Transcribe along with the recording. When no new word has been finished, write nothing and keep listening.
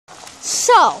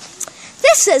So,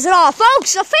 this is it all,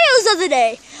 folks. The fails of the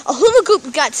day. A hula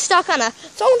hoop got stuck on a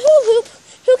thrown hula hoop.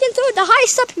 Who can throw it the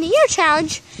highest up in the air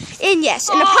challenge? And yes,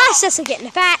 in the process of getting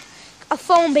a bat, a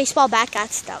foam baseball bat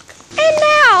got stuck. And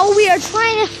now we are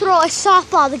trying to throw a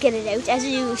softball to get it out. As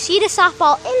you see the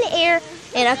softball in the air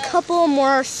in a couple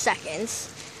more seconds.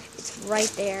 It's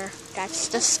right there. That's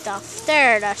the stuff.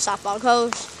 There the softball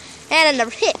goes. And another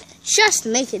hit. Just to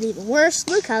make it even worse,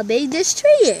 look how big this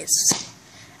tree is.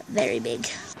 Very big.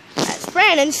 As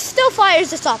Brandon still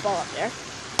fires the softball up there.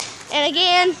 And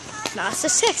again, not a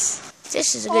success.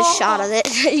 This is a good shot of it.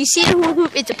 You see the hula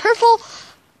hoop? It's a purple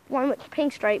one with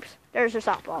pink stripes. There's the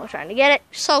softball. I'm trying to get it.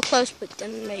 So close, but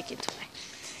didn't make it away.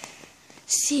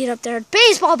 See it up there.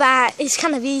 Baseball bat is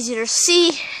kind of easier to see.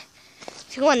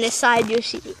 If you go on this side, you'll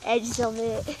see the edges of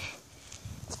it.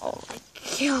 Oh my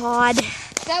God.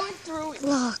 That went through it.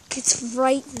 Look, it's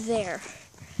right there.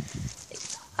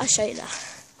 I'll show you that.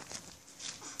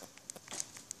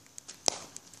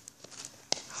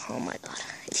 Oh my God.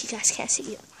 If you guys can't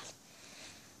see it.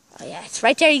 Oh yeah, it's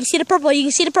right there. You can see the purple. You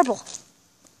can see the purple.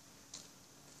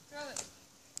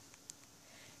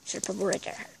 There's the purple right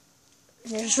there.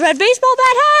 There's red baseball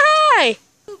bat. Hi!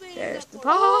 There's the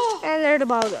ball, and there the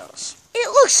ball goes. It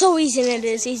looks so easy, and it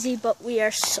is easy, but we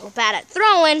are so bad at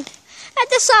throwing that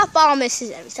the softball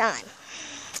misses every time.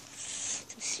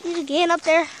 So see it again up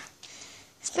there.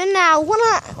 It's been now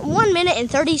 1 minute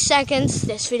and 30 seconds.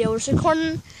 This video was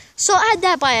recording. So add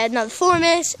that by another 4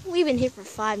 minutes. We've been here for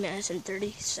 5 minutes and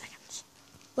 30 seconds.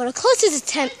 But our closest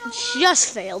attempt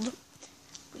just failed.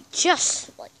 We just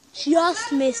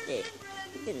missed it.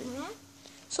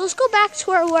 So let's go back to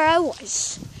where I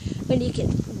was. When you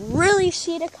can really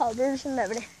see the colors and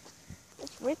everything.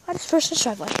 It's right by this person's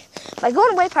driveway. My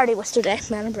going away party was today,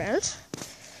 Madam Brown's.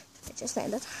 It just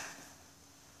ended.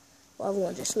 Well,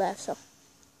 everyone just left, so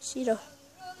see the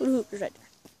hula hoop is right there.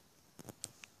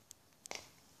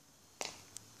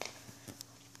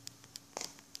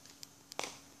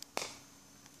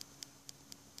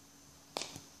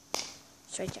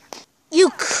 It's right there. You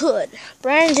could.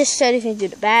 Brandon just said you can do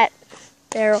the bat,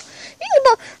 barrel. You can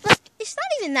go, like, it's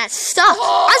not even that stuff.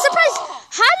 I'm surprised.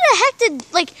 How the heck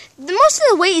did, like, most of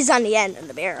the weight is on the end of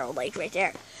the barrel, like right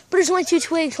there. But there's only 2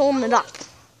 twigs holding it up.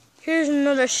 Here's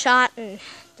another shot, and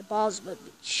the ball's about to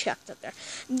be chucked up there.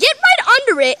 Get right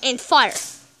under it and fire.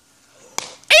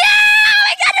 Yeah!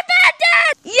 I got the bat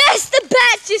down! Yes, the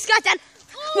bat just got down.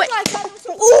 Wait. My God, that was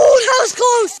so that was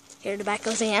close. Here the bat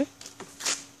goes again.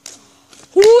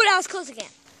 Ooh, that was close again.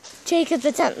 Jacob's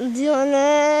attempting doing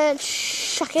it.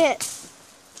 Chuck it.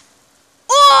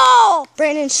 Oh!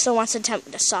 Brandon still wants to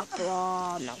attempt the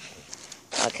softball. No.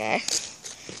 Okay.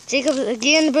 Jacob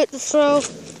again about to throw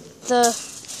the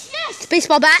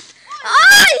baseball bat.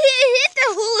 Oh, he hit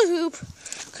the hula hoop.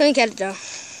 Couldn't get it though.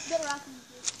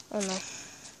 Oh no.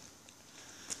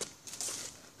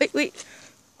 Wait.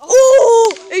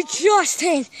 Oh! It just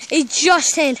hit.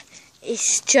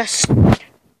 It's just.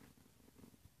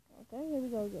 Okay, here we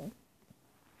go again.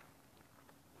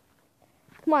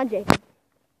 Come on, Jacob.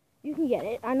 You can get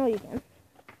it. I know you can.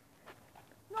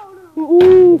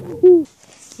 No.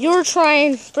 You're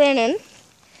trying, Brandon.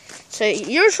 So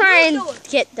you're trying to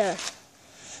get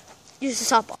use the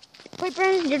softball. Wait,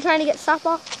 Brandon, you're trying to get the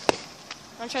softball?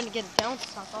 I'm trying to get it down with the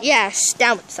softball. Yes,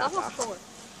 down with the softball.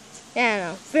 Yeah, I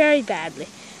know. Very badly.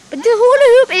 But the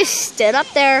hula hoop is still up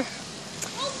there.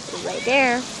 Right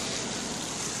there.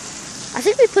 I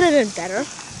think we put it in better.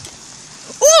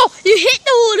 Oh! You hit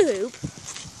the hula hoop.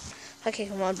 Okay,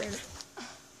 come on, Brandon.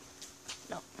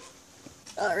 No.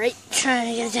 Alright,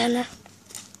 trying to get it down there.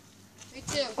 Me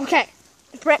too. Okay.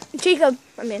 Jacob,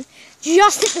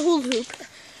 just hit the hula hoop.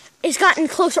 It's gotten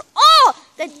closer. Oh!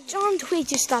 That darn twig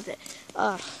just stopped it.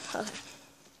 Okay.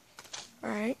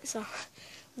 Alright, so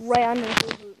right under the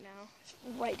hula hoop now.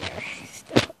 Right there.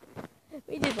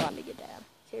 We just wanted to get down.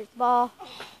 Here's the ball.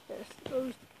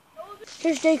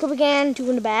 Here's Jacob again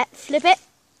doing the bat. Flip it.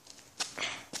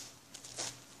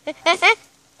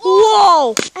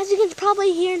 Whoa! As you can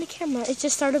probably hear in the camera, it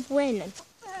just started raining.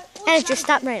 And it just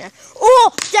stopped raining.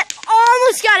 Oh! That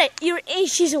almost got it! You're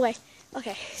inches away.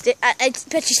 Okay. I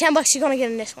bet you $10 you're going to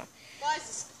get in this one. Guys,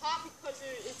 it's hot because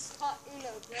it's hot in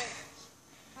the branch.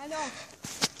 I know.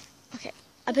 Okay.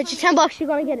 I bet you $10 you're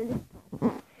going to get it.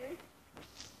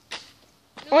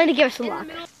 Only to give us a luck.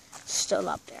 Still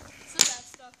up there.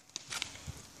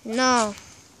 No,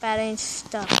 that ain't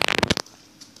stuff.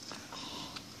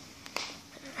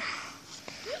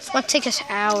 It's going to take us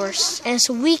hours, and it's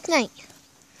a weeknight.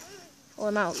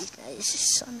 Well, not a weeknight, it's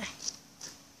just Sunday.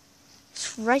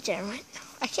 It's right there, right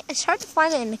now. It's hard to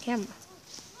find it in the camera.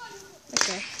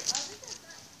 Okay.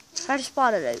 Try to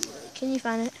spot it out, like. Can you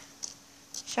find it?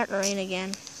 It's starting to rain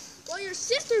again. Well, your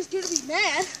sister's gonna be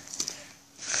mad.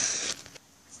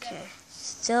 Okay.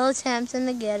 Still attempting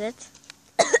to get it.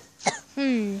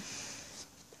 Okay.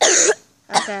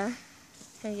 Can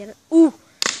I get it? Ooh.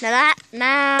 Now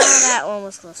that one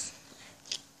was close.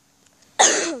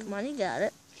 Come on, you got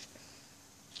it.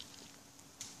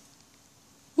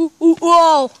 Ooh, ooh,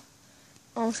 whoa!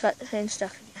 Almost got the thing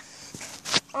stuck again.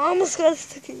 Almost got it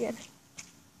stuck again.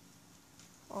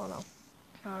 Oh no.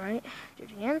 Alright, do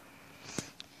it again.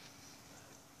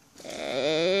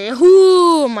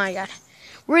 Oh my god.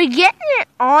 We're getting it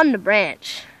on the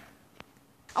branch.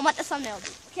 I want the thumbnail.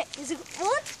 Okay, is it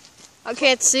on? I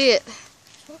can't see it.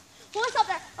 What's up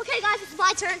there? Okay guys, it's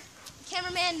my turn.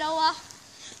 Cameraman Noah.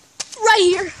 Right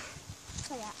here.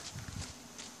 Oh yeah.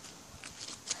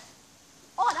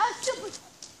 Oh, that was super.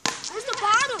 Where's the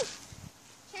bottom?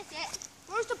 Can't see it.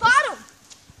 Where's the bottom?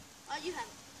 Oh, you have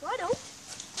it. No, I don't.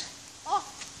 Oh,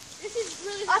 this is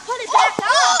really hard. I put it back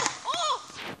on. Oh!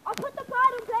 I put the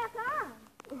bottom back on.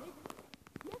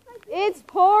 Yes, I did. It's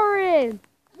pouring.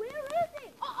 Where is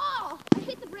it? Oh, I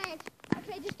hit the branch.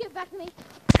 Okay, just give it back to me.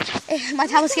 My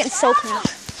towel's getting soaked now.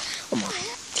 Oh my.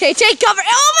 Okay, take cover.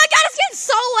 Oh my god, it's getting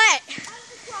so wet.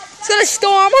 It's gonna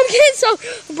storm. I'm getting soaked.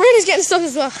 Brandon's getting soaked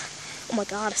as well. Oh my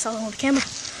god, I saw it on the camera.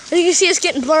 I think you can see it's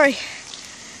getting blurry.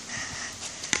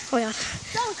 Oh my god.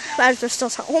 Batteries are still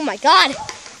soaked. Oh my god.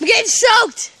 I'm getting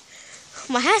soaked.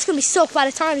 My hat's gonna be soaked by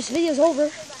the time this video's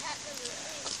over.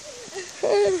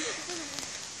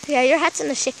 Yeah, your hat's in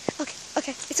the shade. Okay,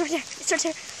 okay. It's right there. It's right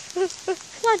there.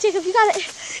 Come on, Jacob, you got it.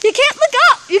 You can't look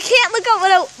up. You can't look up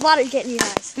without water getting you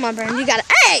guys. Come on, Brandon, you got it.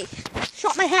 Hey!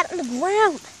 Shot my hat on the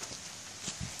ground.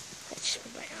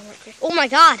 Oh my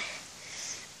god.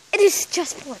 It is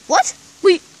just pouring. What?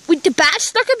 Wait, the bat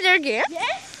stuck up there again?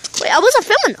 Yes. Wait, I wasn't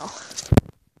filming though.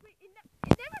 Wait, it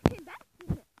never came back.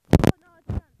 Oh no, it's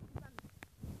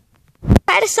done. I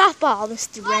had a softball.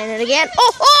 Mr. Brandon again.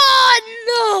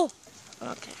 Oh no!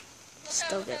 Okay.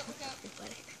 Still good.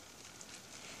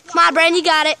 Come on, Brandon, you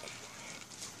got it.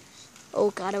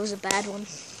 Oh god, it was a bad one.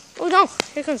 Oh no,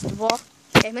 here comes the ball.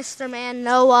 Okay, Mr. Man,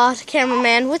 Noah, the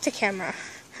cameraman with the camera.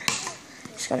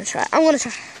 Just gonna try. I'm gonna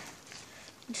try.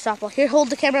 Softball. Here, hold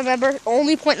the camera, remember.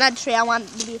 Only point that tree. I want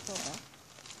it to be a football.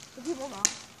 The people know.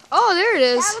 Oh, there it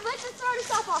is. Yeah, we're going to throw the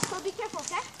softball, so be careful,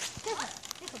 okay? Careful.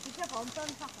 Jacob, be careful. I'm throwing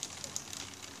the softball.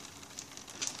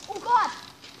 Oh god!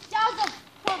 That was a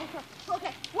horrible throw.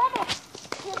 Okay, one more.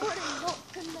 One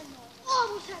more. Oh,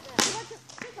 we had that.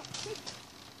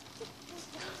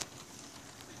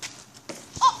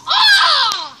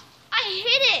 Oh! I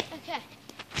hit it! Okay.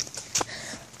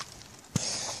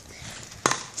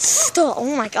 Still,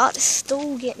 oh my god, it's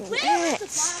still getting wet.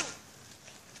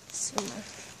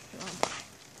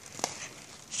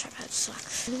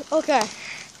 Okay.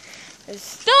 It's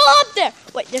still up there.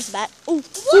 Wait, there's a bat. Ooh. Ooh,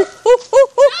 ooh, ooh,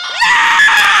 ooh. No!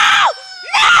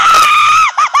 No!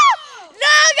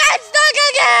 No, get stuck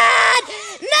again!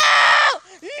 No!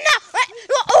 No!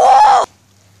 Oh!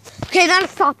 Okay, now the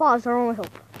softball is our only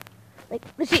hope. Like,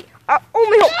 let's see. Our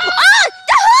only hope. Oh!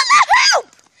 The hoop!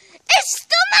 It's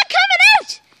still not coming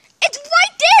out! It's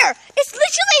right there! It's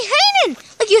literally hanging!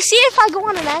 Like, you see it if I go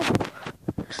on an angle.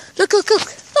 Look, look, look.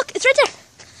 Look, it's right there.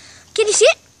 Can you see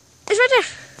it? It's right there.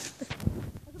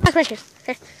 Back right here.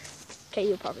 Okay. Okay,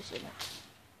 you'll probably see it now.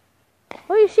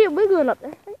 Oh, you see it wiggling up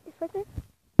there. Right? It's right there.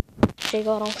 Okay,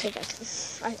 go. I don't think I can.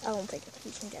 I don't think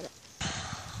you can get it.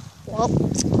 Well,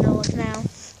 no look now.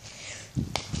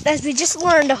 As we just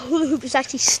learned, the hula hoop is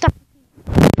actually stuck.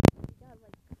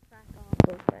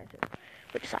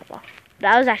 With the softball.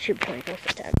 That was actually pretty close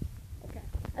to 10. Okay.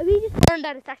 And we just learned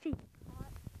that it's actually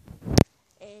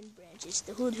and branches,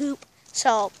 the hula hoop.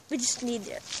 So we just need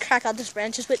to crack out those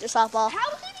branches with the softball. How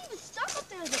is it even stuck up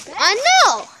there as a bat? I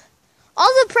know!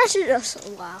 All the pressure just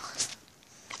wow.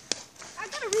 I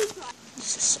gotta retry.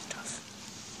 This is so tough.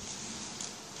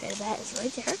 Okay, the bat is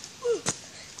right there.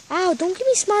 Ow, don't give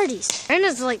me Smarties.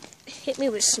 Brandon's like hit me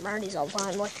with Smarties all the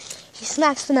time. Like he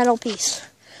smacks the metal piece.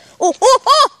 Oh, oh,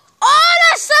 oh! Oh,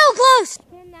 that's so close!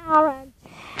 And now around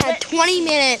 20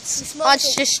 minutes.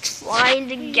 Us just trying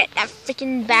to get that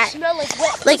freaking bat. Smell like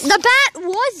wet. Like the bat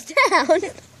was down.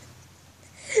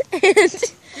 And it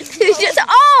just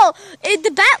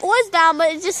the bat was down,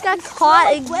 but it just got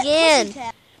caught again.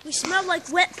 We smell like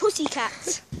wet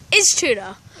pussycats. It's true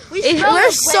though.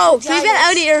 We're soaked. We've been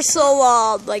out here so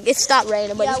long. Like it stopped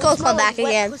raining, but it's gonna come back like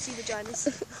again. Pussy vaginas.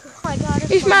 Oh my god!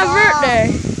 It's my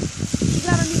birthday. You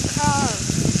got a new car.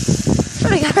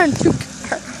 I got a new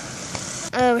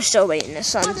car. We're still waiting. The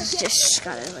sun's just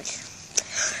gotta like.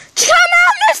 Come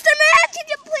out, Mr. Man! Can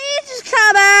you please just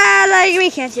come out? Like we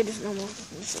can't do this no more.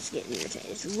 It's just getting irritated.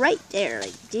 It's right there.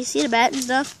 Like, do you see the bat and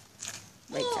stuff?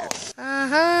 Right there.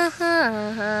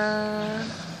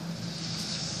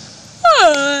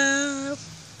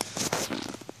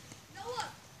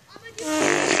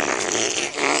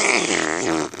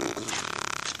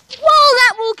 Well,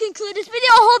 that will conclude this video.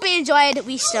 I hope you enjoyed.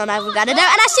 We still never got it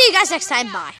out. And I'll see you guys next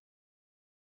time. Bye.